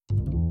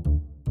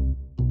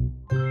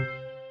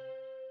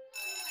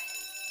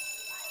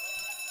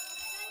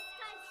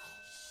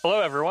Hello,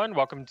 everyone.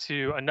 Welcome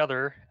to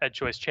another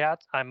EdChoice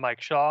Chat. I'm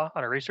Mike Shaw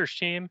on our research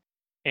team.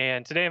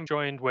 And today I'm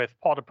joined with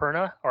Paul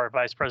DePerna, our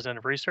Vice President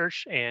of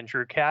Research, and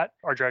Drew Catt,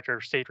 our Director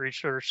of State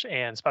Research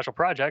and Special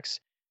Projects,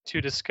 to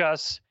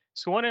discuss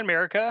schooling in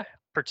America,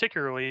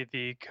 particularly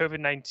the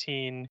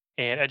COVID-19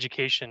 and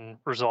education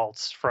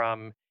results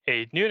from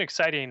a new and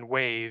exciting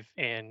wave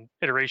and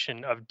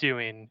iteration of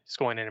doing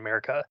schooling in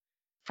America.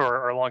 For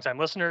our longtime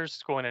listeners,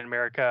 Schooling in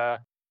America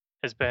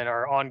has been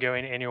our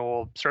ongoing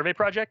annual survey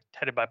project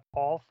headed by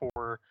Paul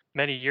for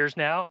many years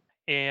now.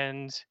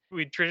 And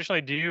we traditionally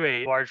do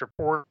a large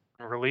report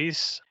and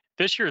release.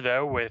 This year,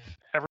 though, with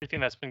everything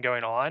that's been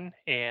going on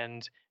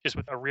and just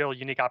with a real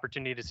unique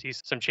opportunity to see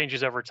some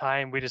changes over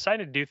time, we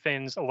decided to do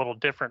things a little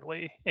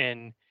differently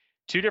in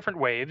two different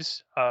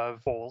waves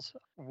of polls.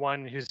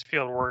 One whose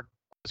field work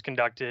was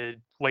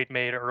conducted late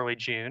May to early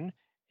June,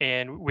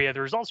 and we have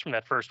the results from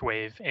that first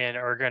wave and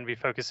are going to be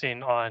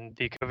focusing on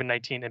the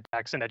COVID-19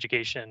 impacts in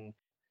education.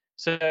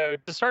 So,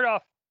 to start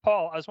off,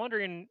 Paul, I was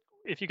wondering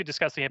if you could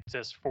discuss the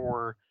impetus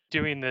for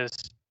doing this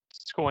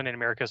Schooling in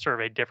America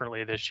survey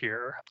differently this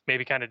year.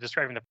 Maybe kind of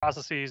describing the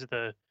processes,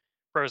 the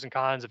pros and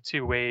cons of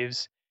two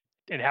waves,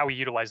 and how we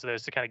utilize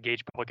those to kind of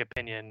gauge public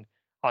opinion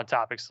on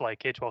topics like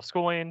K 12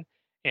 schooling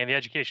and the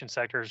education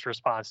sector's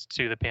response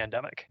to the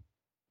pandemic.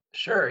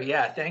 Sure.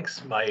 Yeah.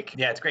 Thanks, Mike.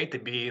 Yeah, it's great to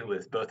be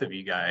with both of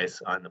you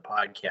guys on the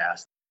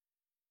podcast.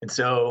 And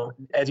so,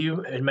 as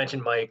you had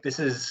mentioned, Mike, this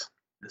is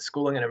the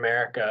Schooling in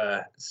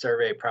America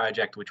survey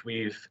project, which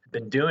we've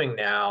been doing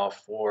now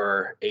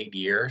for 8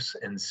 years.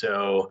 And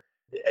so,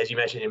 as you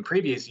mentioned, in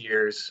previous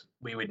years,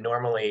 we would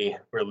normally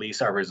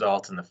release our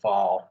results in the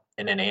fall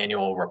in an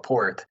annual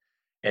report.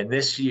 And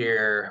this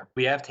year,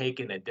 we have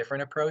taken a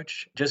different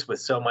approach, just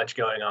with so much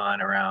going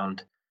on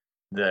around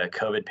the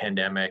COVID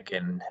pandemic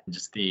and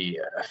just the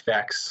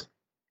effects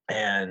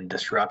and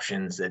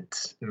disruptions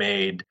it's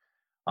made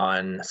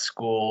on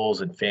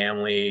schools and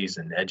families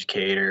and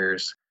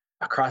educators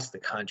across the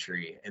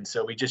country. And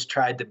so we just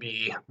tried to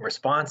be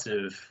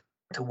responsive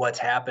to what's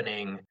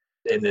happening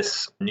in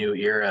this new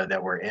era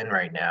that we're in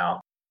right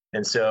now.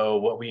 And so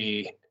what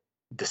we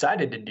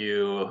decided to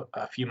do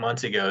a few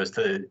months ago is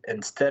to,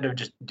 instead of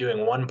just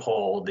doing one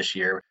poll this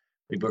year,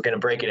 we were going to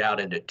break it out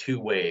into two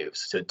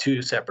waves, so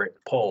two separate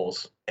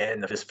polls.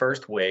 And this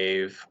first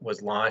wave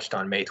was launched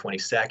on May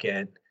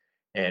 22nd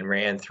and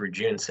ran through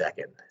June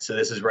 2nd. So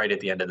this is right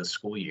at the end of the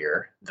school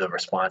year, the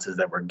responses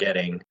that we're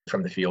getting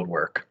from the field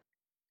work.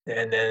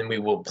 And then we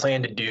will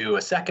plan to do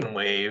a second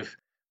wave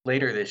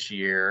later this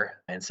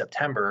year in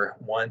September,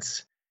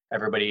 once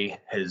everybody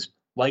has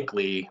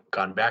likely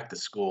gone back to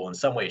school in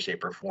some way,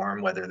 shape, or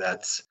form, whether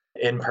that's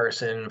in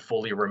person,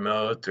 fully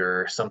remote,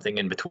 or something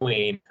in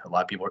between. A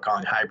lot of people are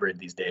calling hybrid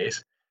these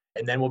days.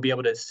 And then we'll be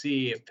able to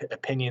see if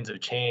opinions have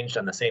changed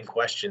on the same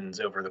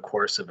questions over the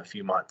course of a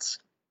few months.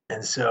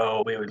 And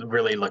so we're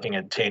really looking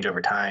at change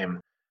over time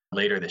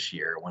later this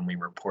year when we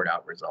report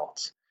out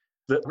results.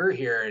 But we're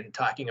here and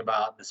talking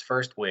about this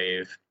first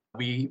wave.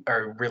 We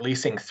are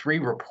releasing 3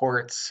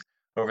 reports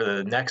over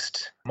the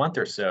next month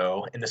or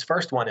so. And this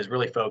first one is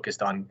really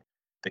focused on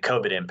the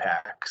COVID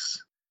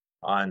impacts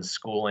on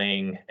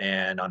schooling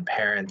and on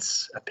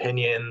parents'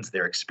 opinions,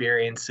 their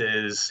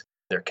experiences,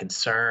 their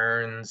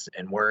concerns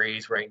and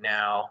worries right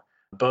now,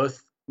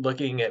 both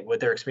looking at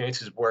what their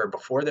experiences were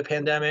before the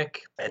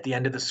pandemic, at the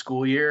end of the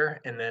school year,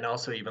 and then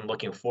also even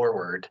looking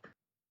forward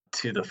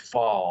to the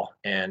fall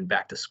and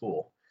back to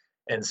school.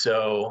 And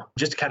so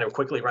just to kind of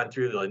quickly run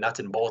through the nuts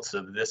and bolts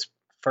of this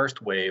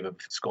first wave of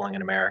Schooling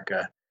in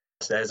America.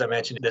 So as I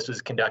mentioned, this was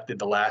conducted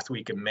the last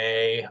week of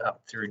May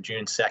up through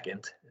June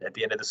 2nd at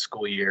the end of the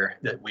school year.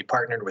 That we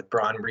partnered with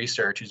Braun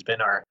Research, who's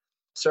been our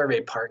survey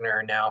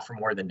partner now for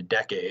more than a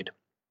decade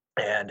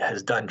and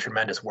has done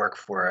tremendous work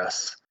for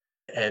us.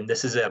 And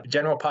this is a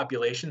general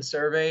population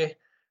survey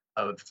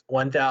of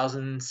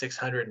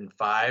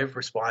 1,605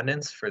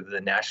 respondents for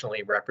the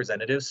nationally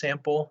representative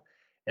sample.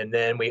 And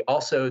then we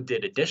also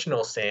did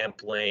additional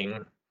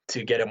sampling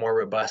to get a more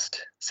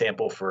robust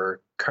sample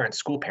for current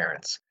school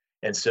parents.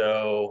 And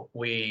so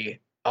we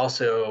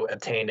also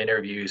obtained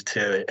interviews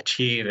to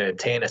achieve and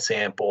obtain a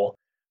sample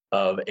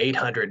of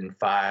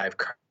 805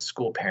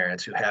 school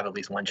parents who have at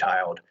least one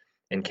child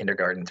in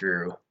kindergarten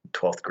through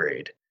 12th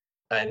grade.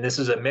 And this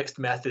is a mixed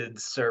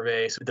methods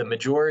survey. So the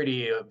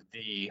majority of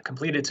the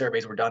completed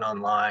surveys were done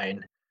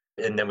online.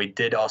 And then we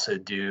did also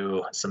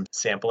do some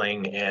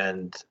sampling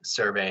and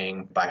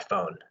surveying by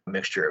phone, a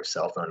mixture of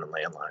cell phone and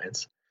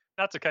landlines.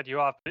 Not to cut you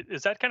off, but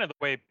is that kind of the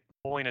way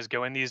polling is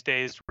going these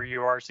days, where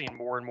you are seeing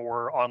more and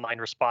more online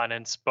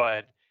respondents,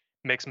 but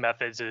mixed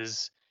methods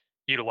is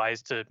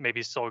utilized to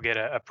maybe still get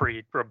a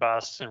pretty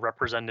robust and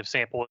representative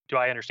sample? Do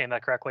I understand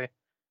that correctly?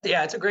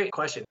 Yeah, it's a great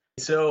question.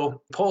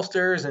 So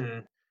pollsters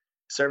and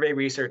survey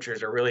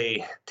researchers are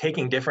really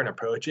taking different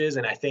approaches,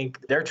 and I think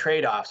there are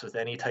trade-offs with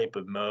any type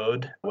of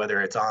mode,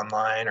 whether it's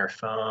online or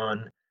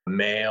phone,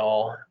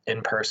 mail,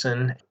 in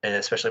person, and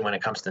especially when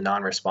it comes to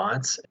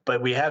non-response. But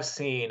we have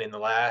seen in the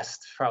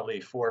last probably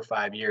 4 or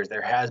 5 years,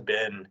 there has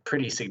been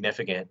pretty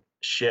significant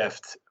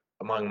shift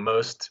among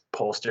most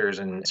pollsters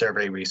and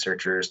survey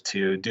researchers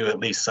to do at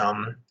least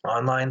some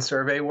online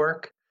survey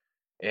work.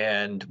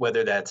 And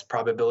whether that's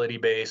probability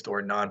based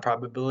or non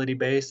probability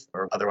based,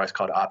 or otherwise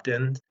called opt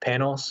in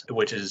panels,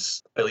 which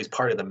is at least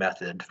part of the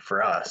method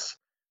for us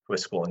with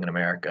Schooling in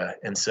America.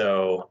 And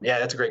so, yeah,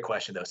 that's a great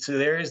question, though. So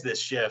there is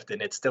this shift,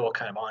 and it's still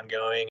kind of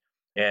ongoing.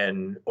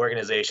 And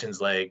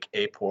organizations like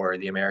AAPOR,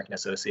 the American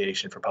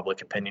Association for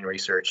Public Opinion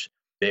Research,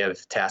 they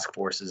have task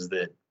forces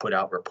that put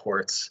out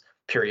reports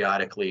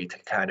periodically to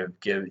kind of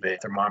give a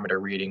thermometer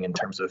reading in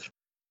terms of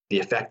the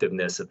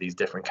effectiveness of these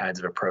different kinds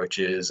of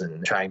approaches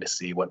and trying to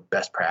see what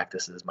best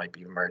practices might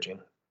be emerging.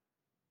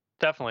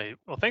 Definitely.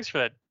 Well, thanks for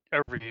that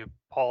overview,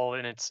 Paul.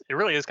 And it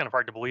really is kind of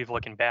hard to believe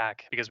looking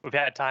back because we've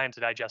had time to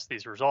digest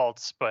these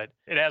results, but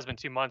it has been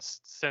 2 months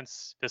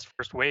since this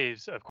first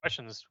wave of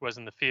questions was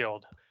in the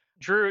field.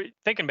 Drew,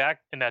 thinking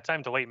back in that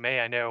time to late May,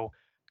 I know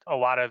a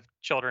lot of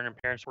children and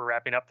parents were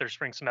wrapping up their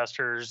spring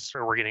semesters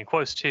or were getting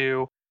close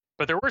to,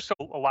 but there were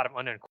still a lot of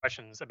unknown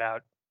questions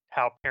about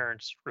how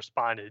parents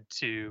responded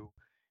to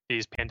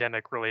these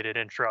pandemic related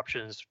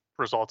interruptions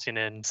resulting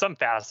in some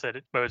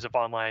facet modes of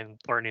online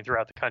learning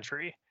throughout the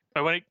country.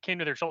 But when it came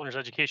to their children's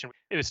education,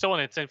 it was still in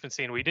its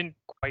infancy and we didn't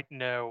quite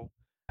know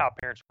how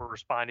parents were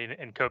responding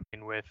and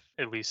coping with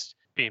at least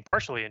being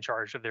partially in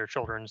charge of their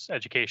children's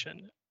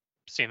education,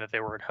 seeing that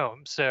they were at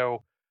home.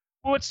 So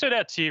what stood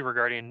out to you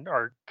regarding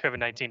our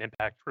COVID-19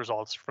 impact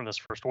results from this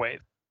first wave?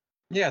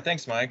 Yeah,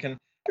 thanks, Mike. And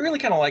I really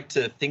kind of like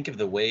to think of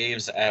the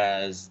waves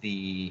as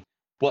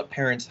what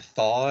parents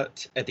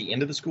thought at the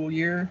end of the school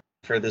year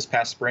for this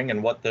past spring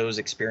and what those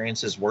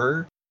experiences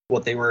were,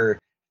 what they were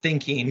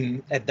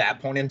thinking at that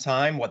point in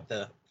time, what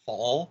the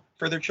fall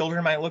for their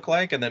children might look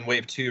like. And then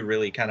wave two,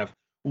 really kind of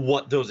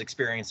what those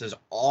experiences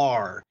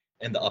are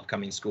in the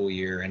upcoming school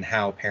year and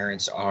how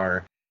parents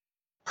are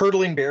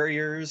hurdling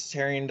barriers,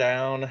 tearing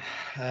down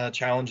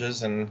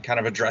challenges, and kind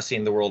of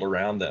addressing the world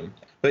around them.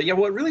 But yeah,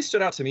 what really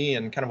stood out to me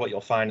and kind of what you'll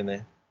find in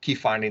the key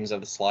findings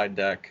of the slide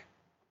deck,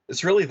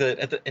 it's really that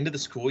at the end of the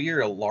school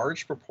year, a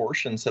large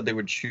proportion said they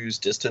would choose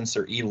distance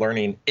or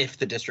e-learning if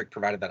the district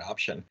provided that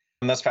option.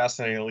 And that's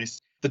fascinating, at least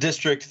the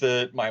district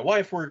that my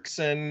wife works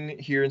in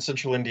here in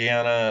central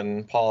Indiana,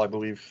 and Paul, I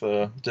believe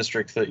the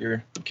district that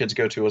your kids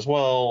go to as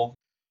well.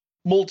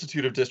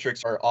 Multitude of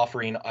districts are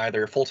offering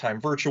either full-time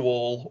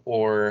virtual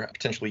or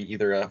potentially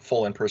either a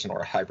full in-person or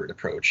a hybrid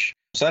approach.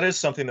 So that is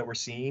something that we're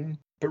seeing,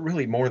 but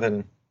really more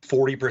than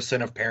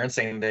 40% of parents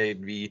saying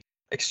they'd be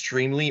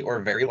extremely or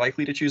very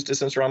likely to choose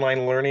distance or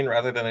online learning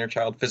rather than their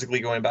child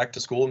physically going back to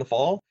school in the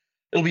fall.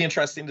 It'll be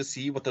interesting to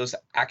see what those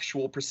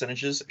actual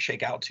percentages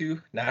shake out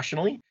to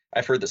nationally.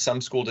 I've heard that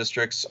some school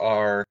districts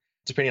are,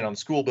 depending on the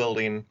school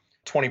building,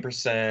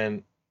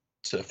 20%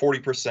 to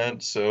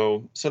 40%.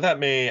 So that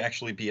may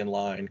actually be in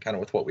line kind of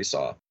with what we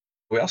saw.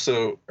 We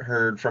also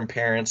heard from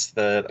parents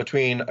that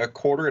between a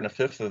quarter and a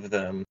fifth of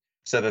them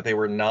said that they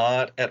were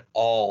not at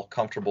all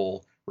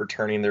comfortable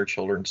returning their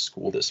children to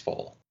school this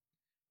fall.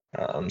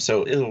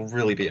 So it'll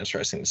really be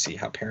interesting to see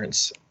how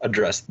parents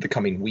address the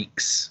coming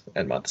weeks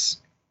and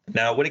months.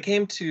 Now, when it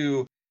came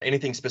to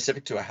anything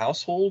specific to a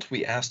household,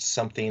 we asked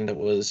something that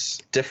was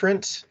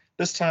different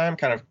this time,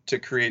 kind of to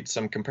create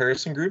some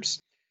comparison groups.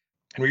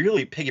 And we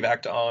really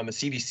piggybacked on the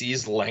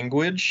CDC's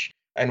language.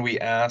 And we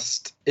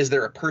asked, is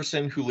there a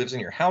person who lives in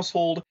your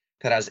household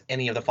that has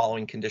any of the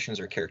following conditions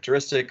or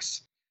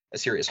characteristics? A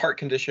serious heart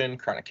condition,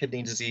 chronic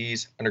kidney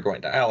disease,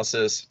 undergoing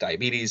dialysis,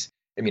 diabetes,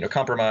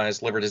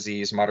 immunocompromised, liver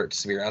disease, moderate to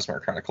severe asthma or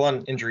chronic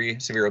lung injury,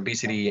 severe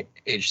obesity,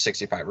 age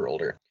 65 or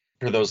older.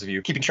 For those of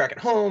you keeping track at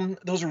home,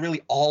 those are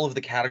really all of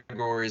the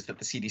categories that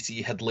the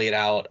CDC had laid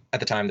out at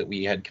the time that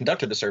we had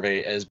conducted the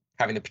survey as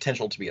having the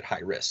potential to be at high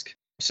risk.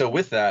 So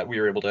with that, we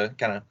were able to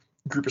kind of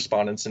group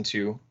respondents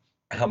into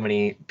how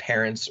many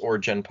parents or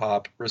Gen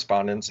Pop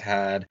respondents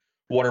had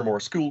one or more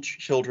school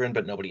children,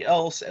 but nobody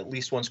else, at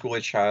least one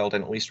school-age child,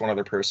 and at least one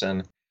other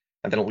person,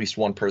 and then at least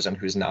one person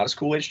who's not a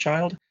school-age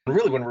child. And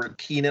really, when we're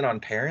keying in on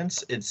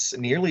parents, it's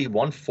nearly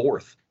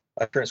 1/4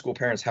 of current school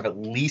parents have at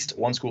least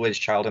one school-age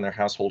child in their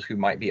household who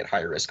might be at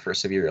high risk for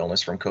severe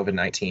illness from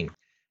COVID-19.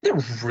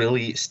 It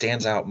really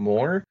stands out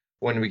more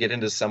when we get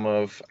into some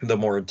of the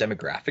more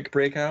demographic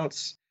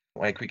breakouts.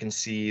 Like we can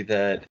see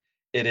that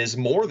it is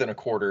more than a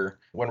quarter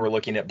when we're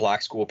looking at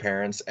Black school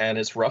parents, and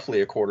it's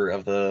roughly a quarter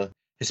of the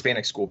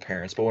Hispanic school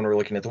parents. But when we're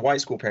looking at the white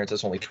school parents,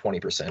 it's only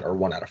 20% or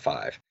 1 out of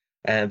 5.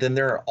 And then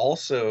there are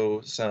also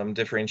some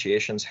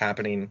differentiations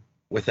happening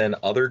within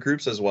other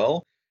groups as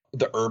well.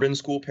 The urban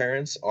school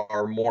parents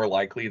are more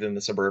likely than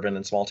the suburban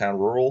and small town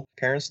rural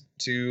parents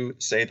to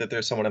say that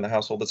there's someone in the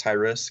household that's high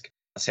risk.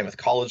 Same with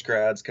college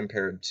grads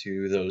compared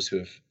to those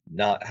who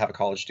have a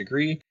college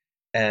degree.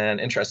 And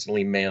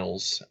interestingly,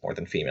 males more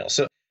than females.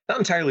 So not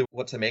entirely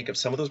what to make of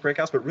some of those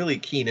breakouts, but really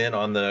keen in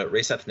on the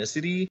race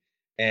ethnicity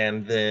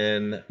and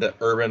then the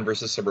urban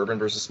versus suburban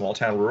versus small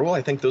town rural.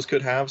 I think those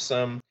could have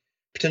some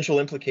potential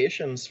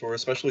implications for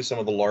especially some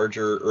of the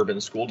larger urban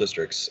school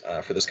districts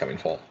for this coming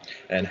fall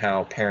and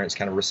how parents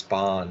kind of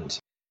respond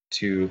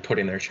to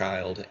putting their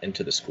child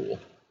into the school.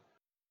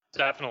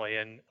 Definitely.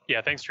 And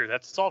yeah, thanks, Drew.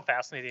 That's all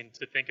fascinating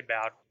to think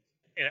about.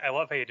 And I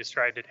love how you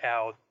described it,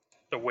 how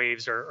the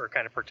waves are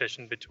kind of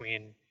partitioned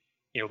between,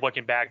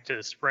 looking back to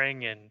the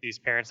spring and these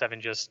parents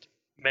having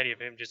many of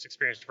them just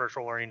experienced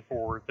virtual learning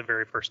for the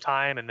very first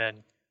time, and then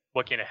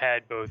looking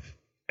ahead, both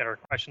in our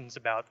questions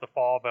about the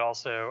fall, but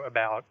also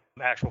about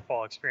actual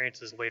fall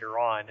experiences later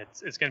on.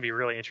 It's going to be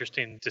really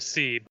interesting to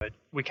see, but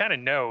we kind of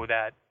know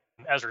that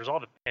as a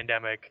result of the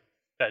pandemic,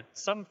 that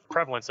some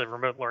prevalence of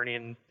remote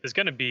learning is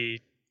going to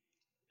be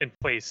in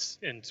place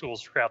in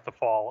schools throughout the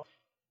fall.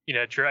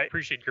 Drew, I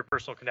appreciate your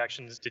personal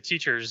connections to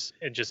teachers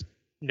and just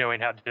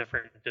knowing how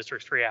different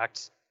districts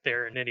react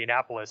there in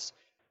Indianapolis.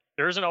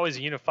 There isn't always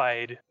a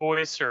unified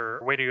voice or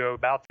way to go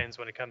about things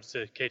when it comes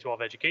to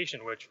K-12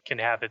 education, which can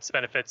have its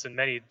benefits in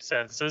many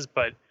senses.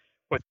 But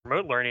with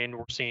remote learning,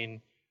 we're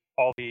seeing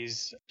all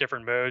these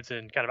different modes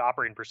and kind of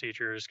operating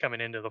procedures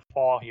coming into the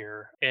fall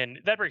here. And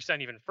that breaks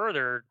down even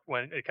further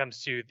when it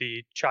comes to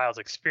the child's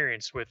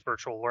experience with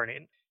virtual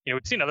learning.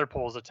 We've seen other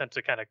polls attempt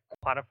to kind of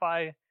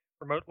quantify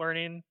remote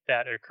learning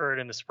that occurred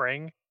in the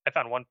spring. I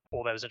found one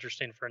poll that was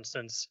interesting, for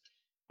instance,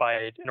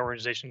 by an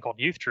organization called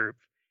Youth Troop.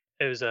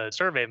 It was a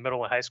survey of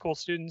middle and high school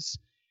students,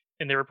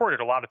 and they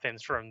reported a lot of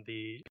things from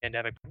the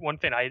pandemic. One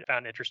thing I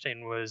found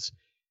interesting was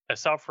a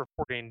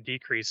self-reporting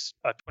decrease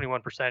of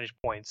 21 percentage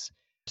points.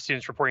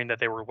 Students reporting that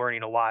they were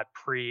learning a lot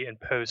pre and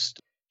post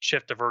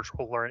shift to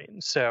virtual learning.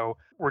 So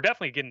we're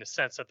definitely getting a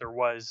sense that there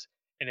was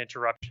an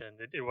interruption.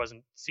 It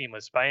wasn't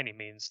seamless by any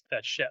means,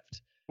 that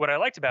shift. What I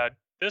liked about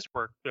this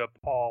work,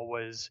 Paul,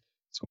 was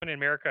Schooling in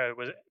America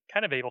was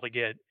kind of able to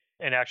get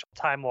an actual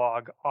time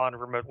log on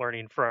remote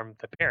learning from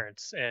the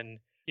parents. And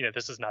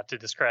this is not to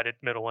discredit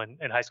middle and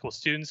high school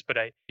students, but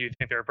I do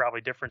think there are probably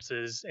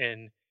differences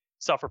in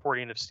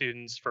self-reporting of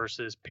students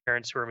versus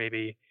parents who are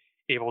maybe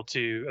able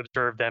to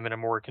observe them in a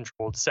more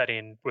controlled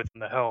setting within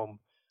the home.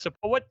 So,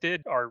 Paul, what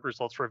did our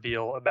results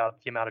reveal about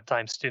the amount of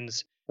time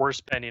students were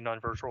spending on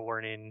virtual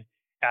learning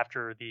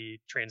after the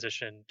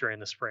transition during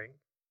the spring?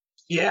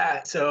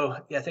 Yeah. So,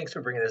 thanks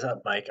for bringing this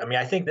up, Mike. I mean,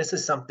 I think this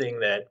is something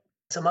that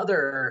some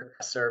other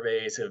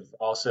surveys have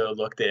also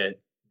looked at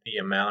the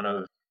amount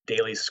of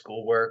daily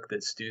schoolwork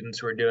that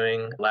students were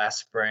doing last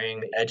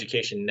spring.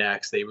 Education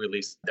Next, they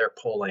released their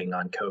polling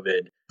on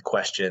COVID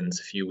questions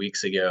a few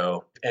weeks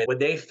ago. And what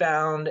they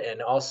found,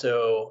 and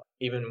also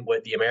even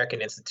what the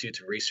American Institutes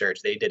of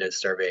Research, they did a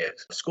survey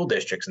of school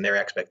districts and their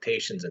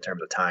expectations in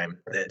terms of time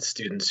that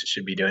students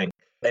should be doing.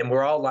 And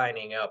we're all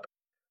lining up.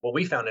 What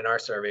we found in our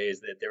survey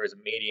is that there was a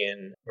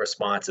median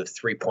response of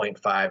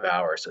 3.5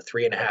 hours, so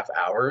 3.5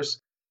 hours.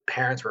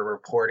 Parents were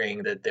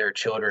reporting that their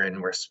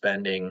children were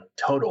spending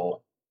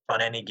total on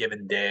any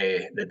given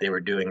day that they were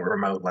doing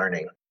remote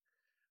learning.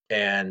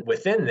 And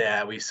within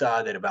that, we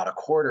saw that about a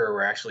quarter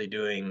were actually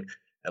doing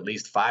at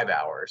least 5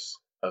 hours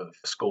of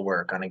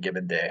schoolwork on a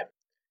given day.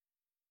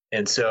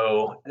 And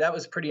so that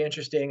was pretty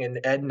interesting. And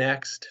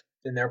EdNext,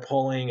 in their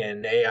polling,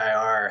 and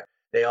AIR,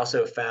 they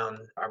also found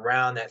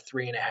around that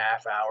 3.5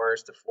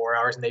 hours to 4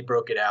 hours, and they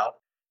broke it out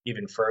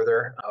even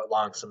further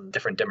along some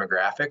different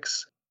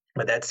demographics.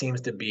 But that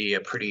seems to be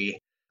a pretty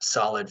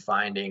solid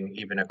finding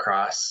even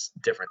across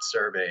different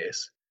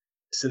surveys.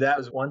 So that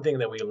was one thing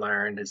that we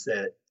learned, is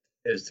that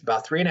it's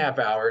about 3.5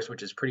 hours,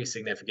 which is pretty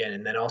significant.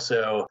 And then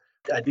also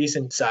a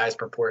decent sized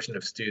proportion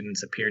of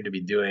students appeared to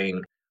be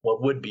doing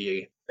what would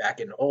be back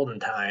in olden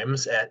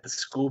times at the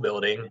school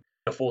building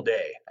a full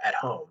day at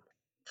home,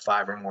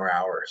 5 or more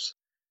hours.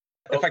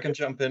 If I can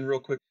jump in real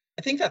quick,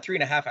 I think that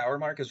 3.5 hour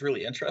mark is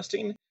really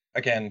interesting.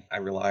 Again, I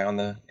rely on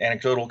the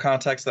anecdotal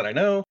context that I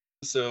know.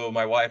 So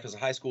my wife is a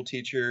high school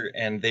teacher,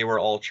 and they were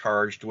all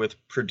charged with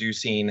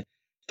producing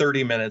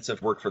 30 minutes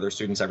of work for their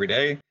students every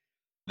day.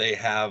 They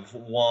have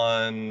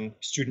one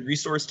student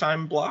resource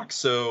time block.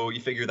 So you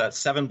figure that's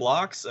 7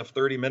 blocks of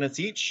 30 minutes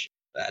each.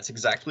 That's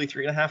exactly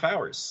 3.5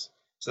 hours.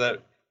 So that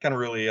kind of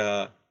really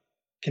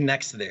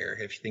connects there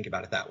if you think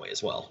about it that way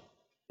as well.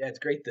 Yeah, it's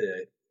great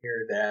to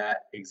hear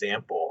that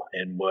example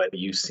and what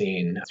you've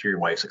seen through your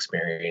wife's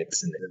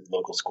experience in the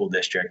local school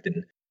district.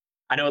 And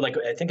I know, like,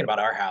 thinking about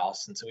our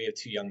house, and so we have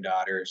 2 young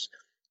daughters.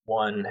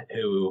 One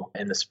who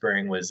in the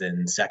spring was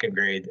in 2nd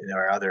grade, and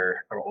our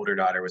older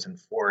daughter was in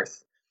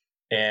 4th.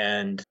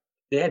 And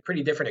they had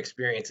pretty different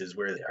experiences,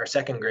 where our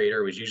 2nd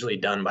grader was usually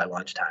done by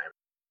lunchtime.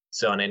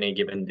 So on any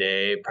given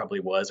day,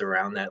 probably was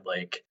around that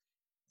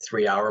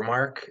 3-hour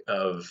mark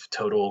of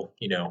total,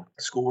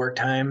 schoolwork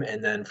time.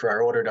 And then for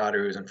our older daughter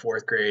who was in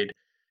 4th grade,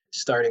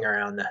 starting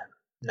around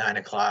 9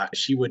 o'clock,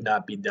 she would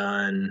not be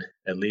done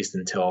at least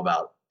until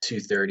about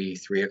 2:30,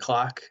 3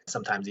 o'clock,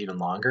 sometimes even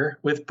longer,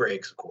 with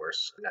breaks, of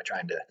course. I'm not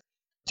trying to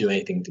do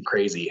anything too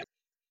crazy,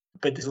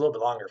 but it's a little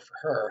bit longer for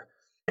her.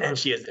 And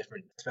she has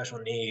different special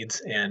needs.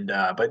 And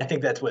but I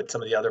think that's what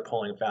some of the other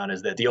polling found,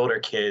 is that the older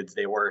kids,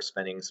 they were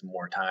spending some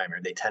more time,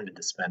 or they tended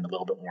to spend a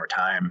little bit more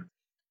time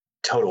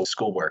total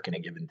schoolwork in a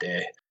given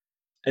day.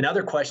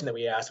 Another question that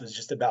we asked was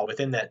just about,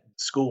 within that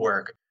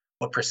schoolwork,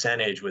 what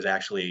percentage was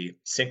actually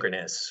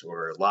synchronous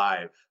or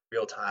live,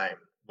 real time,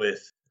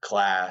 with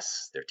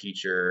class, their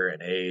teacher,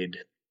 and aide.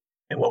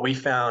 And what we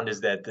found is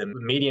that the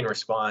median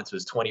response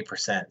was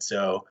 20%.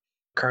 So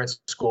current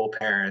school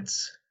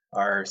parents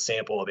our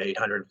sample of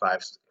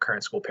 805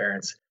 current school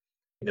parents,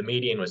 the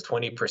median was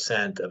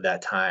 20% of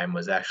that time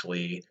was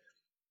actually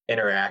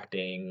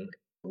interacting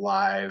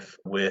live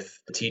with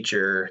the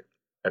teacher,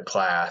 a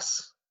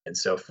class, and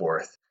so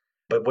forth.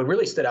 But what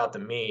really stood out to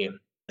me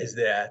is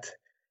that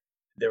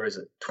there was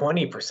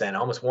 20%,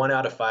 almost 1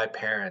 out of 5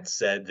 parents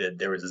said that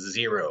there was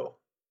zero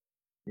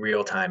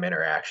real-time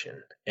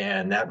interaction.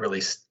 And that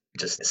really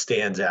just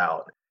stands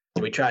out.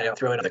 We try to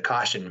throw in the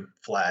caution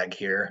flag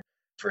here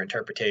for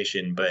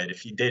interpretation, but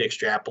if you did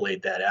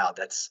extrapolate that out,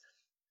 that's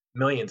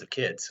millions of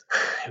kids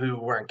who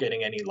weren't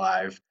getting any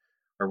live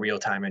or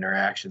real-time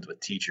interactions with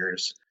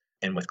teachers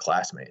and with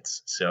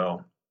classmates.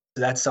 So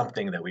that's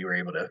something that we were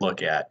able to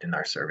look at in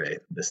our survey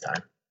this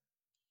time.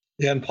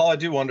 Yeah, and Paul, I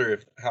do wonder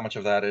if how much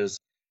of that is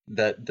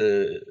that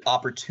the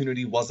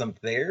opportunity wasn't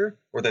there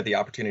or that the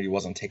opportunity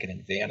wasn't taken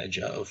advantage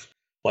of.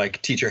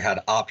 Like teacher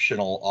had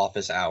optional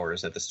office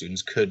hours that the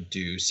students could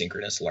do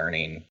synchronous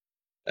learning,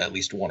 at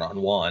least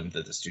one-on-one,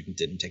 that the student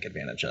didn't take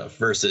advantage of,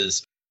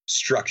 versus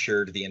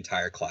structured the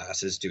entire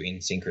class as doing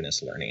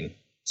synchronous learning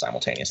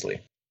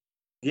simultaneously.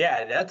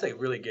 Yeah, that's a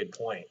really good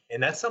point.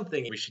 And that's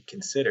something we should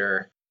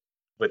consider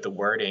with the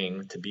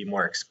wording to be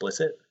more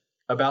explicit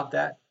about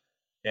that.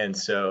 And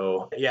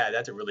so, yeah,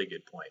 that's a really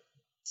good point.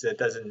 So it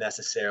doesn't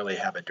necessarily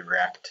have a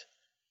direct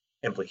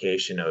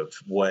implication of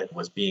what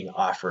was being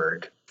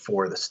offered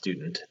for the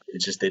student.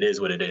 It's just, it is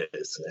what it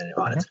is and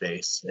on its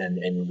face,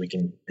 and we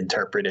can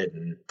interpret it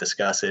and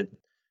discuss it.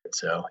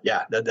 So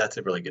yeah, that's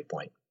a really good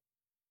point.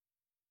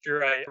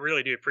 Drew, I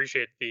really do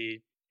appreciate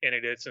the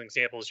anecdotes and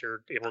examples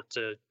you're able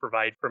to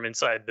provide from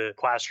inside the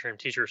classroom.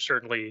 Teachers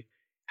certainly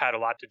had a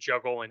lot to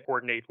juggle and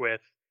coordinate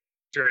with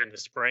during the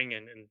spring,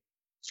 and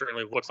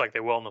certainly looks like they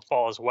will in the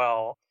fall as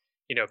well.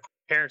 You know,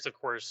 parents, of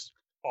course,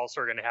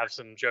 also are going to have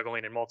some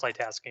juggling and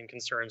multitasking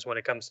concerns when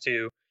it comes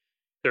to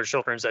their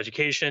children's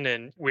education.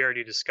 And we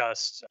already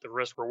discussed the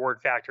risk reward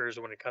factors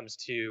when it comes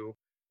to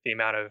the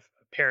amount of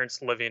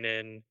parents living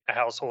in a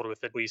household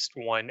with at least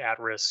one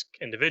at-risk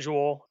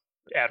individual,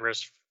 at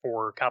risk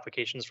for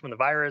complications from the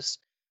virus.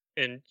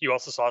 And you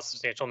also saw a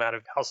substantial amount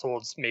of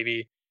households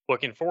maybe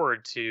looking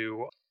forward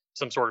to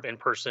some sort of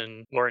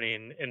in-person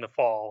learning in the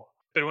fall.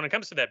 But when it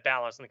comes to that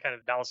balance and the kind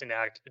of balancing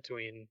act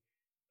between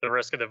the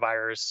risk of the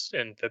virus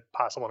and the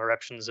possible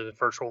interruptions of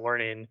virtual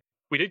learning,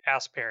 we did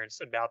ask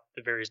parents about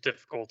the various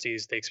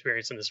difficulties they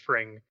experienced in the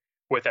spring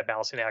with that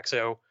balancing act.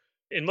 So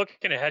in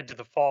looking ahead to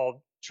the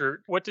fall,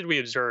 what did we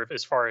observe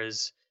as far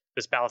as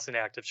this balancing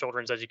act of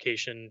children's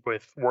education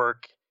with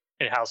work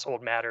and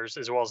household matters,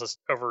 as well as this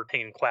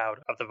overhanging cloud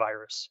of the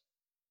virus?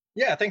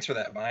 Yeah, thanks for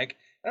that, Mike.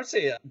 I'd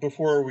say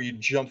before we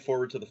jump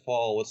forward to the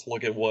fall, let's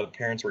look at what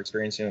parents were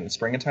experiencing in the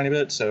spring a tiny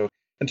bit. So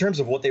in terms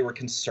of what they were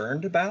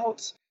concerned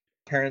about,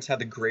 parents had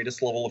the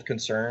greatest level of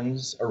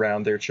concerns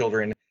around their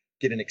children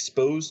getting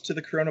exposed to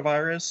the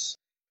coronavirus,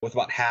 with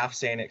about half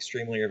saying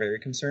extremely or very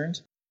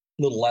concerned,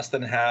 a little less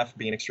than half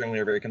being extremely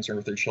or very concerned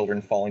with their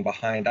children falling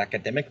behind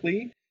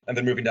academically, and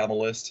then moving down the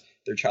list,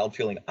 their child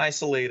feeling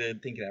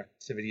isolated, thinking of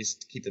activities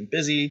to keep them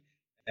busy,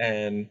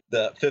 and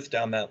the fifth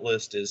down that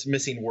list is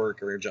missing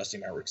work or adjusting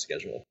my work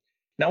schedule.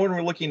 Now, when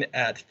we're looking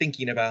at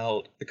thinking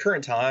about the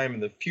current time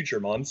and the future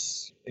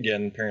months,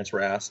 again, parents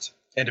were asked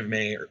end of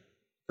May or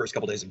first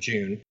couple days of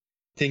June,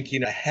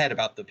 thinking ahead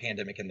about the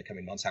pandemic in the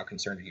coming months, how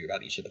concerned are you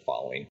about each of the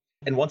following?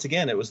 And once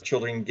again, it was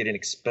children getting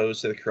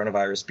exposed to the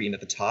coronavirus being at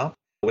the top,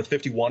 with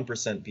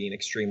 51% being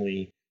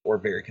extremely or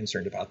very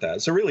concerned about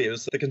that. So really, it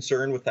was the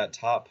concern with that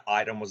top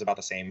item was about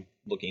the same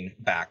looking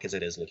back as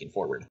it is looking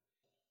forward.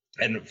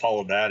 And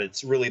followed that,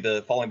 it's really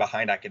the falling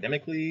behind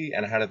academically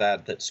and ahead of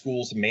that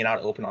schools may not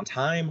open on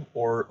time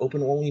or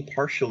open only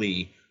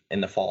partially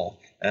in the fall.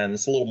 And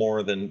it's a little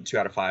more than 2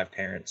 out of 5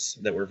 parents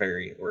that were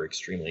very or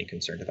extremely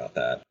concerned about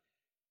that.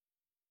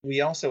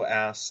 We also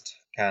asked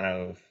kind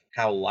of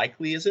how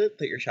likely is it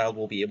that your child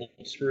will be able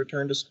to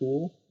return to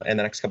school in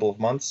the next couple of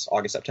months,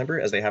 August, September,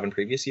 as they have in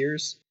previous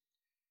years.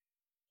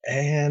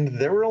 And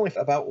there were only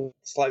about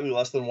slightly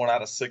less than 1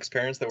 out of 6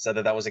 parents that said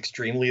that was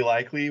extremely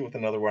likely, with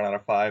another 1 out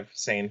of 5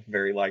 saying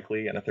very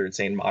likely and a third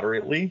saying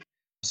moderately.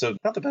 So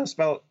not the best,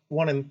 about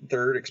 1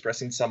 1/3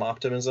 expressing some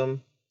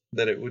optimism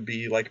that it would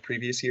be like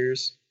previous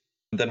years.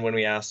 Then when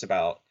we asked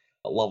about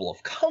a level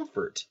of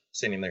comfort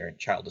sending their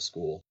child to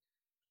school,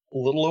 a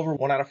little over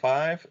 1 out of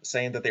 5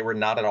 saying that they were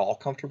not at all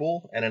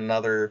comfortable, and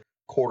another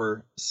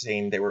quarter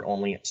saying they were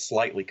only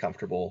slightly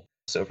comfortable.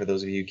 So for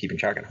those of you keeping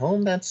track at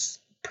home, that's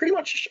pretty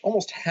much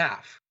almost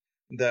half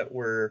that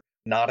were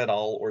not at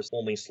all or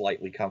only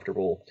slightly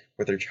comfortable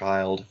with their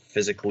child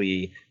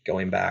physically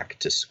going back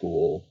to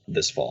school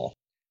this fall.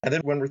 And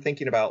then when we're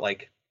thinking about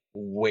like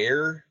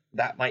where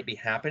that might be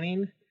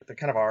happening, there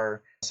kind of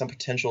are some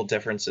potential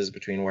differences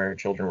between where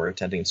children were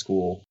attending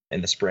school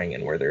in the spring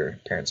and where their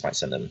parents might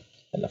send them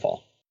in the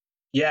fall.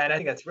 Yeah, and I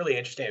think that's really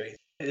interesting.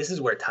 This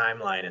is where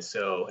timeline is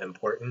so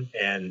important.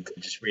 And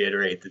just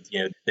reiterate that,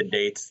 the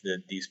dates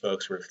that these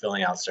folks were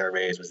filling out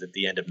surveys was at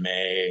the end of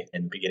May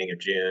and beginning of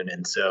June.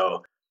 And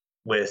so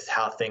with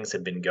how things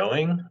have been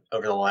going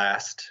over the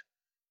last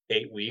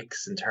 8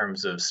 weeks in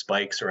terms of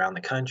spikes around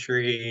the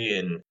country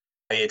and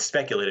It's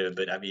speculative,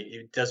 but I mean,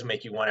 it does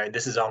make you wonder.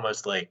 This is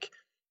almost like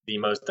the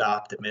most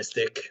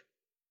optimistic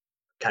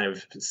kind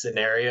of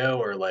scenario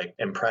or like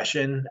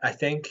impression I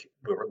think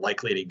we're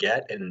likely to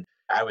get. And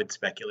I would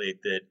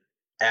speculate that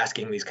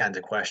asking these kinds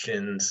of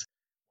questions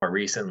more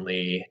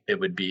recently, it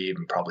would be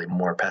even probably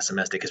more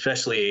pessimistic,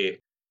 especially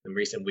in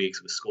recent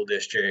weeks with school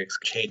districts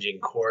changing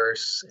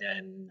course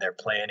and their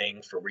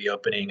planning for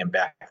reopening and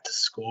back to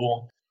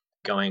school,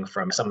 going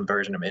from some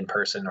version of in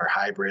person or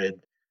hybrid.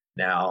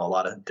 Now, a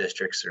lot of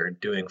districts are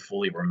doing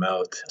fully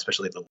remote,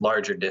 especially the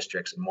larger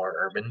districts and more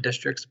urban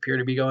districts appear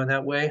to be going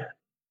that way.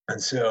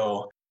 And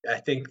so I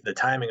think the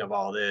timing of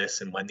all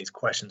this and when these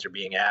questions are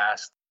being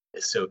asked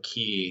is so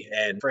key.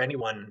 And for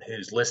anyone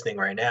who's listening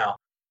right now,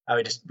 I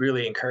would just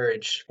really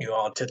encourage you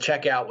all to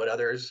check out what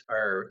others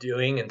are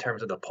doing in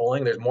terms of the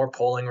polling. There's more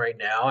polling right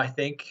now, I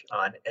think,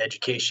 on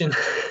education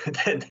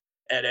than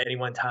at any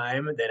one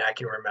time than I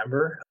can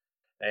remember.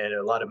 And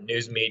a lot of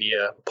news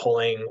media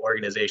polling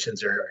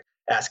organizations are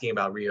asking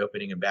about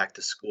reopening and back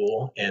to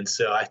school. And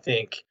so I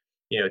think,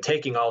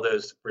 taking all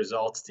those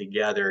results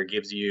together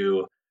gives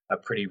you a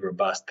pretty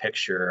robust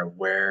picture of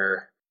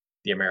where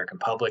the American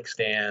public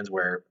stands,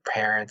 where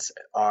parents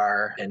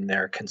are in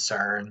their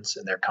concerns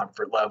and their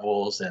comfort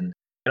levels. And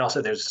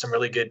also there's some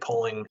really good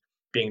polling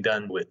being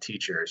done with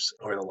teachers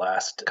over the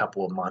last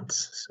couple of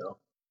months. So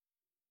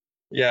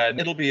yeah,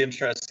 it'll be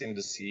interesting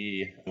to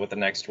see what the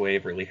next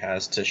wave really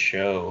has to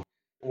show.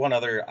 One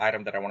other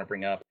item that I want to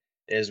bring up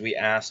is we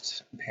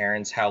asked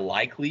parents how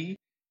likely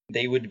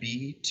they would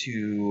be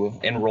to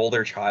enroll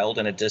their child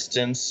in a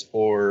distance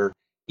or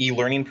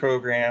e-learning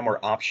program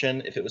or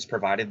option if it was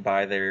provided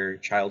by their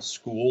child's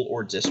school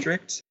or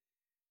district.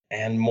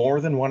 And more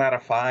than 1 out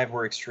of 5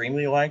 were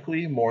extremely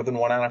likely, more than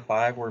 1 out of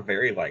 5 were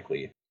very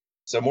likely.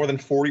 So more than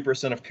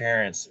 40% of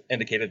parents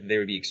indicated that they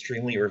would be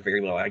extremely or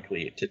very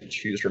likely to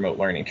choose remote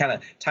learning, kind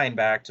of tying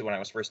back to when I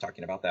was first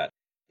talking about that.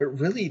 But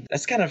really,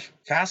 that's kind of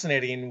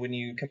fascinating when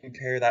you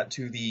compare that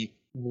to the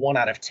 1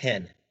 out of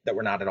 10 that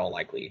were not at all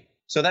likely.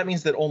 So that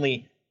means that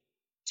only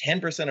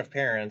 10% of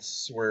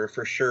parents were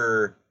for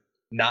sure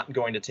not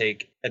going to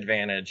take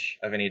advantage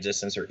of any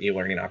distance or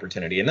e-learning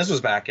opportunity. And this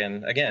was back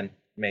in, again,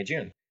 May,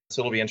 June.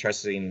 So it'll be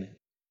interesting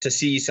to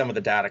see some of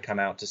the data come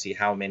out to see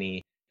how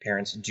many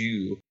parents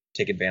do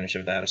take advantage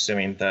of that,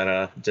 assuming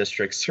that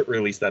districts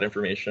release that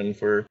information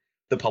for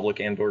the public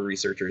and or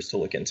researchers to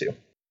look into.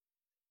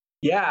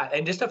 Yeah,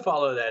 and just to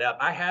follow that up,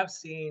 I have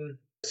seen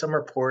some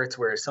reports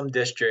where some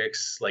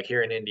districts, like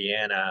here in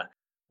Indiana,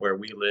 where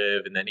we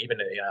live, and then even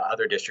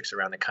other districts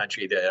around the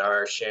country that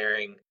are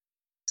sharing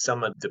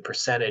some of the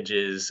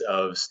percentages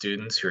of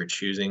students who are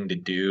choosing to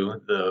do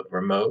the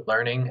remote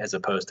learning as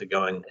opposed to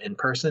going in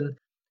person.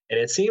 And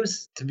it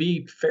seems to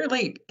be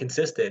fairly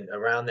consistent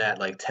around that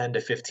like 10 to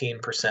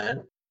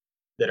 15%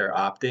 that are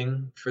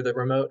opting for the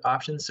remote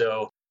option.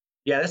 So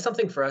yeah, that's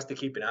something for us to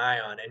keep an eye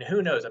on. And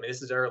who knows? I mean,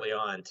 this is early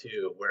on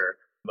too, where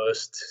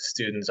most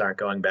students aren't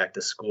going back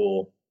to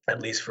school,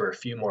 at least for a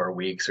few more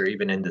weeks or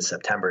even into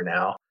September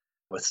now,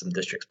 with some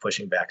districts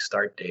pushing back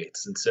start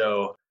dates. And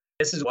so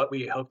this is what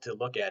we hope to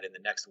look at in the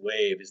next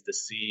wave, is to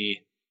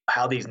see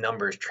how these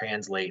numbers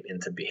translate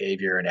into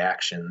behavior and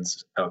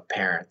actions of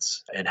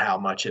parents, and how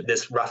much of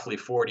this roughly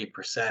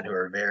 40% who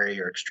are very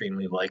or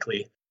extremely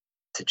likely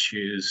to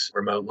choose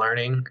remote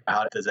learning,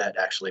 how does that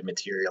actually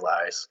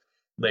materialize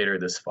later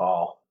this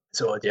fall?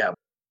 So yeah,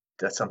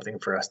 that's something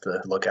for us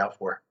to look out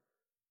for.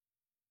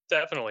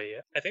 Definitely.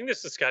 I think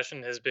this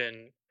discussion has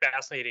been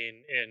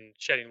fascinating in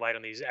shedding light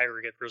on these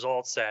aggregate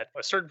results at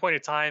a certain point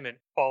in time. And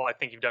Paul, I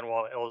think you've done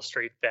well to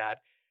illustrate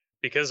that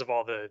because of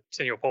all the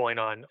continual polling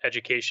on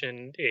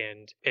education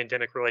and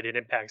pandemic related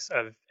impacts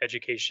of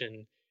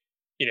education,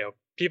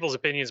 people's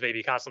opinions may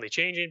be constantly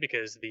changing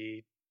because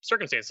the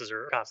circumstances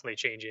are constantly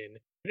changing.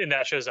 And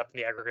that shows up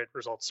in the aggregate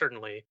results,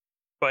 certainly.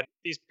 But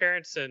these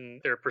parents and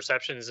their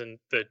perceptions and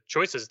the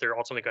choices they're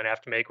ultimately going to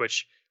have to make,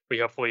 which we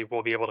hopefully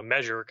will be able to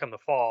measure come the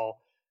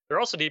fall, they're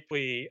also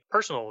deeply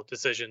personal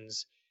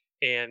decisions.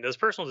 And those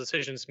personal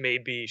decisions may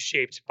be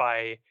shaped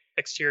by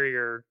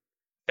exterior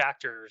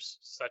factors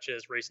such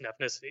as race and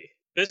ethnicity.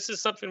 This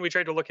is something we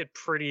tried to look at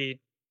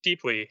pretty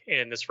deeply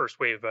in this first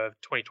wave of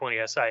 2020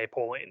 SIA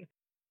polling,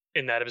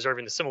 in that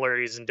observing the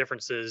similarities and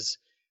differences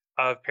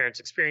of parents'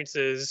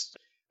 experiences,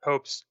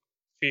 hopes,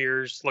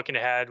 fears, looking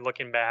ahead,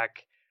 looking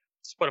back,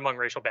 split among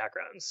racial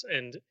backgrounds.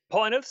 And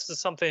Paul, I know this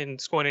is something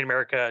Schooling in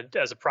America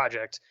as a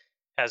project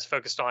has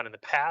focused on in the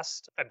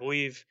past. I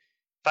believe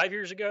 5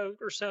 years ago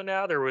or so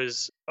now, there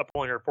was a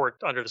polling report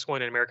under the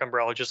Schooling in America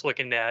umbrella just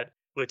looking at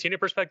Latino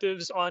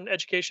perspectives on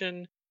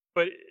education.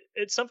 But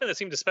it's something that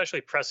seemed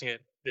especially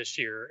prescient this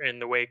year in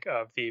the wake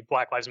of the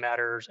Black Lives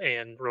Matter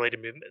and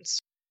related movements.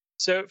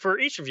 So for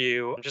each of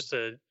you, just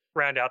to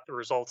round out the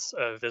results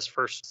of this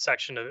first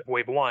section of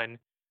Wave 1,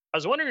 I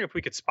was wondering if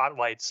we could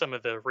spotlight some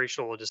of the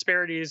racial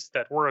disparities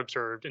that were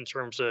observed in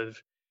terms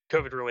of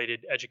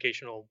COVID-related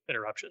educational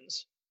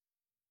interruptions.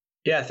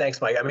 Yeah, thanks,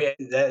 Mike. I mean,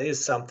 that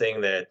is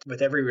something that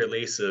with every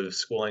release of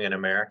Schooling in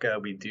America,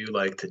 we do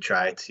like to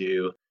try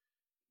to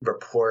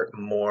report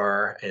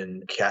more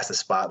and cast a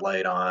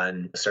spotlight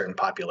on certain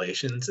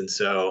populations. And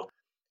so,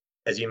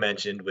 as you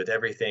mentioned, with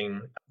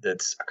everything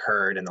that's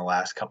occurred in the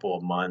last couple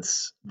of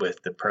months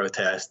with the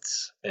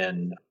protests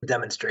and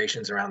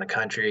demonstrations around the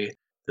country,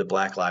 the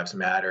Black Lives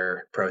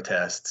Matter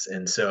protests.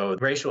 And so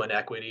racial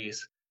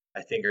inequities,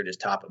 I think, are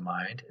just top of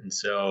mind. And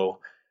so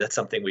that's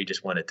something we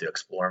just wanted to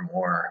explore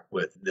more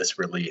with this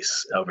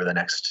release over the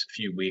next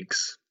few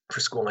weeks for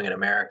Schooling in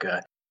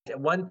America.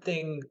 One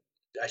thing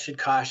I should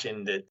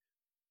caution that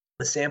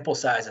the sample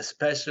size,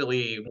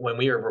 especially when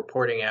we are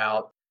reporting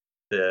out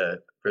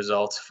the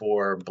results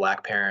for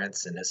Black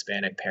parents and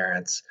Hispanic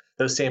parents,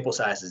 those sample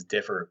sizes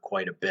differ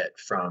quite a bit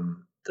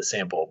from the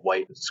sample of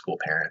white school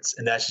parents.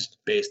 And that's just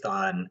based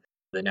on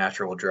the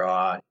natural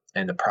draw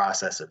and the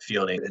process of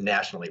fielding a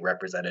nationally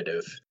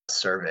representative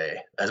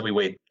survey as we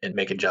wait and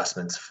make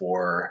adjustments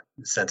for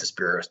Census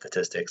Bureau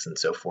statistics and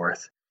so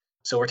forth.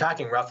 So we're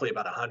talking roughly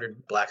about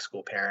 100 Black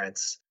school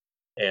parents,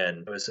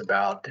 and it was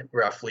about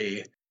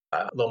roughly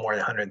a little more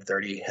than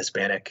 130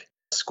 Hispanic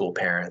school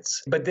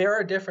parents. But there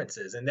are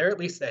differences, and there are at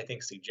least, I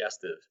think,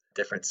 suggestive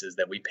differences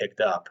that we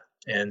picked up.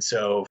 And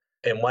so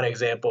in one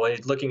example,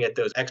 looking at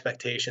those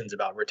expectations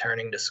about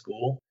returning to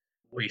school,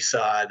 we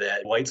saw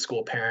that white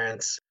school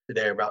parents,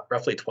 they're about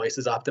roughly twice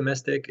as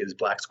optimistic as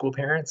Black school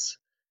parents.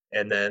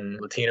 And then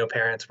Latino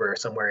parents were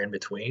somewhere in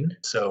between.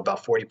 So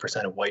about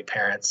 40% of white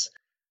parents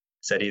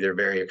said either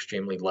very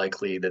extremely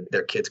likely that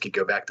their kids could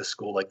go back to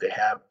school like they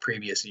have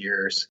previous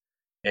years.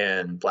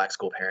 And Black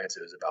school parents,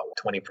 it was about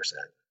 20%.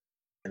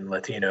 And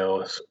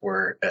Latinos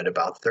were at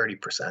about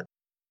 30%.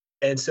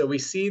 And so we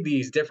see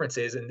these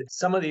differences, and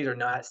some of these are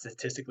not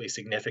statistically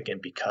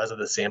significant because of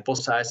the sample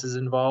sizes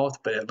involved,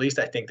 but at least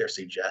I think they're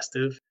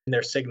suggestive. And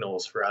they're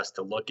signals for us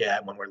to look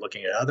at when we're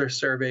looking at other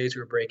surveys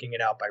who are breaking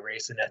it out by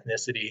race and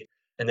ethnicity.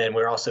 And then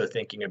we're also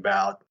thinking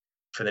about,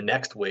 for the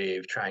next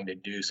wave, trying to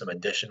do some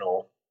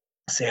additional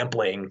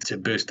sampling to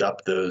boost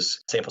up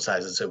those sample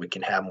sizes so we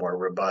can have more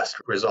robust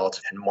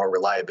results and more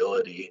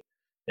reliability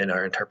in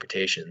our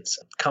interpretations.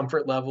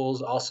 Comfort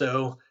levels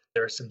also,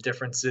 there are some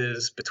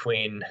differences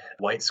between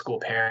white school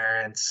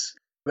parents.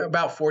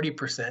 About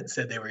 40%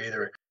 said they were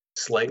either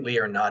slightly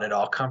or not at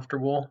all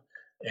comfortable.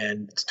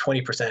 And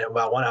 20%,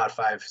 about 1 out of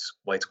 5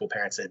 white school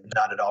parents said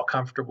not at all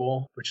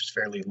comfortable, which is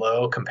fairly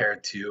low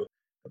compared to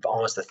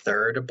almost a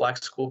third of Black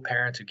school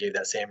parents who gave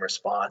that same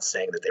response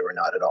saying that they were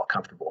not at all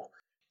comfortable.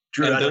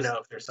 Drew, I don't know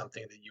if there's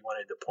something that you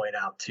wanted to point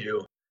out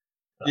too.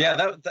 Yeah,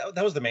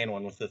 that was the main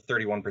one, with the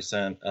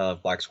 31%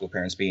 of Black school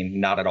parents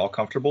being not at all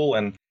comfortable.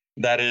 And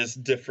that is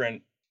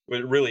different.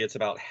 Really, it's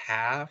about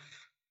half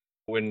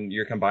when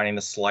you're combining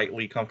the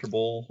slightly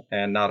comfortable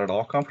and not at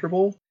all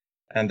comfortable.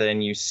 And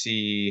then you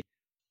see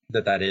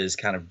that is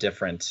kind of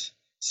different,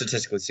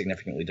 statistically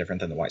significantly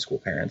different than the white school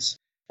parents.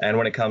 And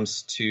when it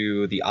comes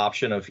to the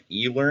option of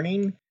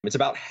e-learning, it's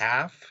about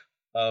half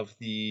of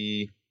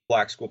the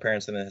Black school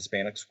parents and the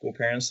Hispanic school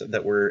parents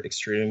that were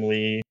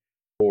extremely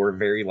or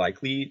very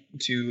likely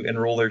to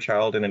enroll their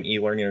child in an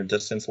e-learning or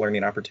distance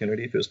learning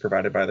opportunity if it was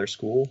provided by their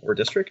school or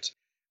district.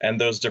 And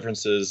those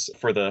differences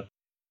for the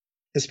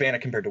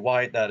Hispanic compared to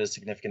white, that is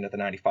significant at the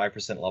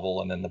 95%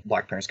 level. And then the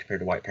Black parents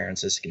compared to white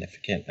parents is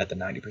significant at the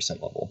 90%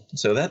 level.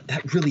 So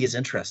that really is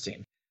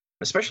interesting,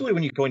 especially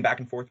when you're going back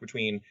and forth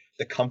between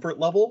the comfort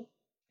level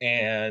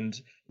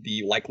and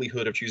the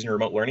likelihood of choosing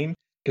remote learning.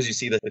 Because you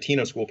see that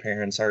Latino school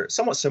parents are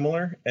somewhat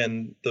similar,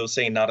 and those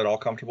saying not at all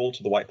comfortable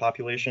to the white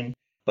population,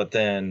 but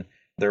then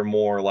they're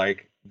more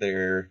like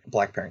their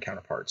Black parent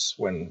counterparts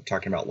when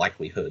talking about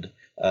likelihood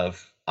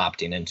of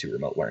opting into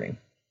remote learning.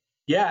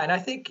 Yeah, and I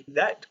think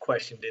that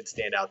question did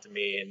stand out to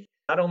me, and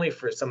not only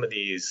for some of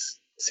these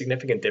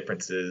significant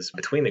differences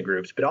between the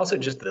groups, but also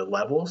just the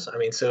levels. I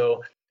mean,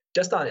 so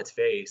just on its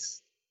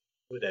face,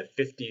 with a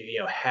 50,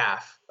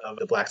 half of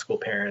the Black school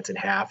parents and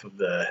half of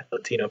the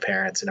Latino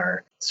parents in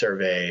our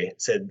survey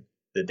said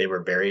that they were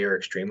very or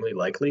extremely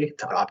likely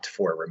to opt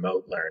for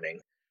remote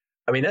learning.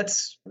 I mean,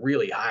 that's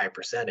really high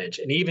percentage.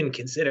 And even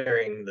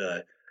considering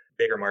the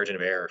bigger margin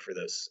of error for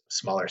those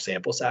smaller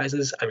sample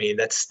sizes, I mean,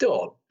 that's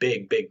still a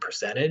big, big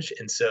percentage.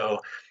 And so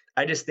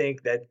I just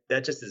think that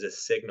just is a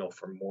signal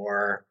for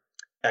more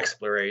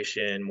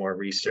exploration, more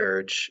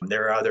research.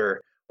 There are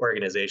other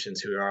organizations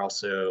who are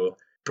also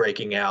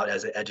breaking out,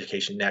 as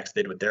Education Next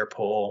did with their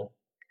poll.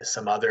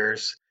 Some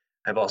others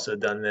have also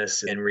done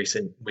this in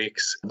recent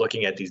weeks,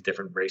 looking at these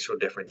different racial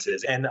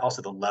differences and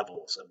also the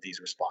levels of these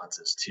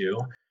responses too.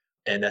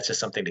 And that's just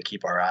something to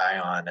keep our eye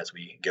on as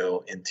we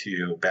go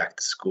into back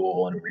to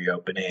school and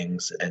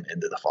reopenings and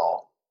into the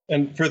fall.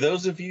 And for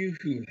those of you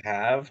who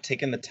have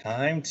taken the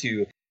time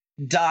to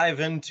dive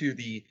into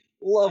the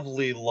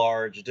lovely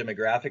large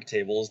demographic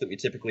tables that we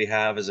typically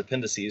have as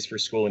appendices for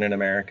Schooling in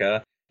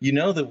America, you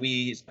know that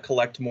we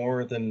collect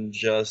more than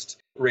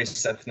just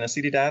race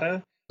ethnicity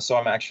data. So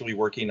I'm actually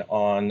working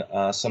on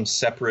some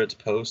separate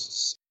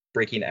posts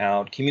breaking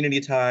out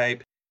community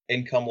type,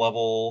 income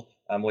level.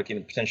 I'm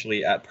looking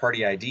potentially at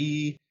party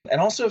ID. And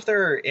also if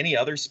there are any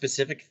other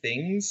specific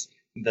things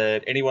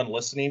that anyone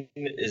listening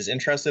is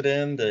interested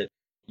in that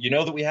you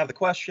know that we have the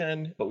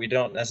question, but we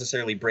don't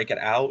necessarily break it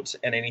out,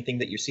 and anything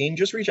that you've seen,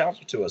 just reach out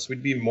to us.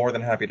 We'd be more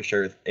than happy to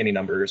share any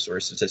numbers or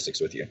statistics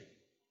with you.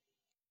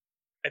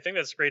 I think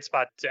that's a great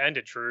spot to end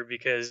it, Drew,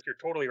 because you're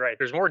totally right.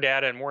 There's more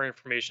data and more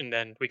information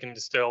than we can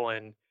distill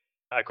in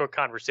a quick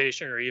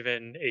conversation or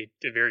even a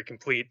very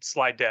complete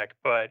slide deck.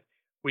 But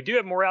we do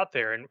have more out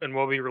there, and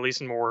we'll be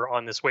releasing more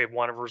on this wave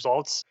one of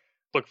results.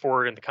 Look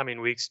forward in the coming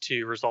weeks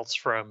to results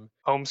from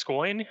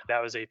homeschooling.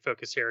 That was a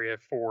focus area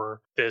for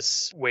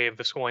this wave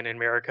of schooling in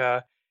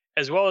America,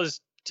 as well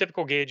as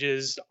typical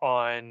gauges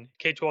on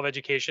K-12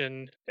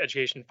 education,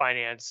 education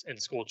finance,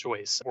 and school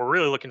choice. We're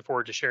really looking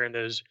forward to sharing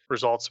those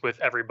results with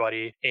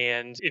everybody.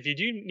 And if you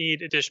do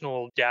need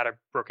additional data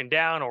broken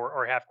down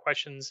or have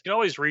questions, you can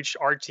always reach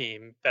our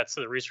team. That's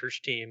the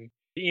research team.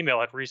 Email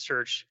at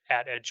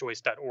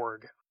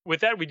research@edchoice.org.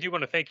 With that, we do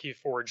want to thank you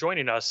for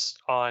joining us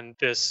on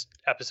this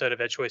episode of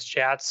EdChoice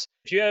Chats.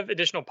 If you have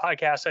additional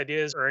podcast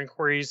ideas or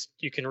inquiries,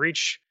 you can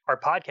reach our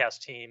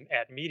podcast team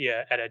at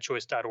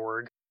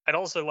media@edchoice.org. I'd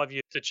also love you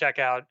to check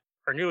out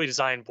our newly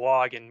designed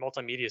blog and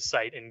multimedia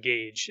site,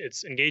 Engage.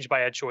 It's Engage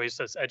by EdChoice.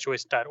 That's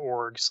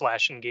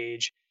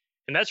edchoice.org/engage.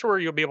 And that's where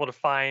you'll be able to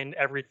find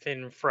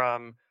everything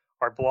from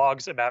our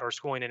blogs about our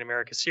Schooling in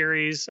America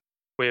series.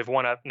 We have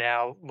one up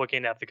now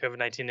looking at the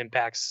COVID-19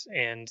 impacts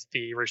and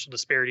the racial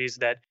disparities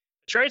that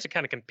tries to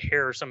kind of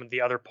compare some of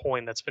the other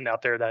polling that's been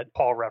out there that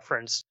Paul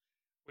referenced.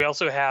 We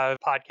also have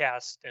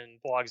podcasts and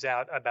blogs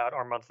out about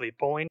our monthly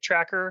polling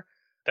tracker.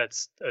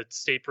 That's a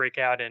state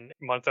breakout and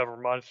month over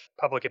month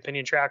public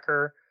opinion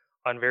tracker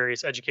on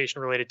various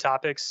education related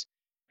topics.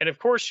 And of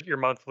course, your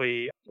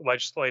monthly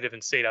legislative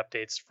and state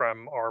updates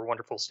from our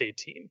wonderful state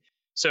team.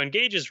 So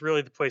Engage is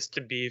really the place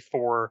to be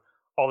for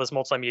all this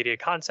multimedia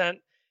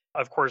content.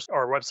 Of course,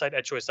 our website,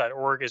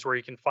 edchoice.org, is where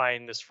you can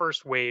find this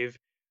first wave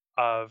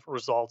of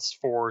results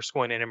for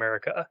Schooling in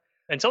America.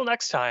 Until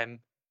next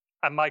time,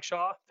 I'm Mike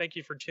Shaw. Thank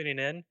you for tuning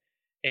in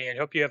and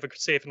hope you have a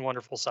safe and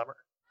wonderful summer.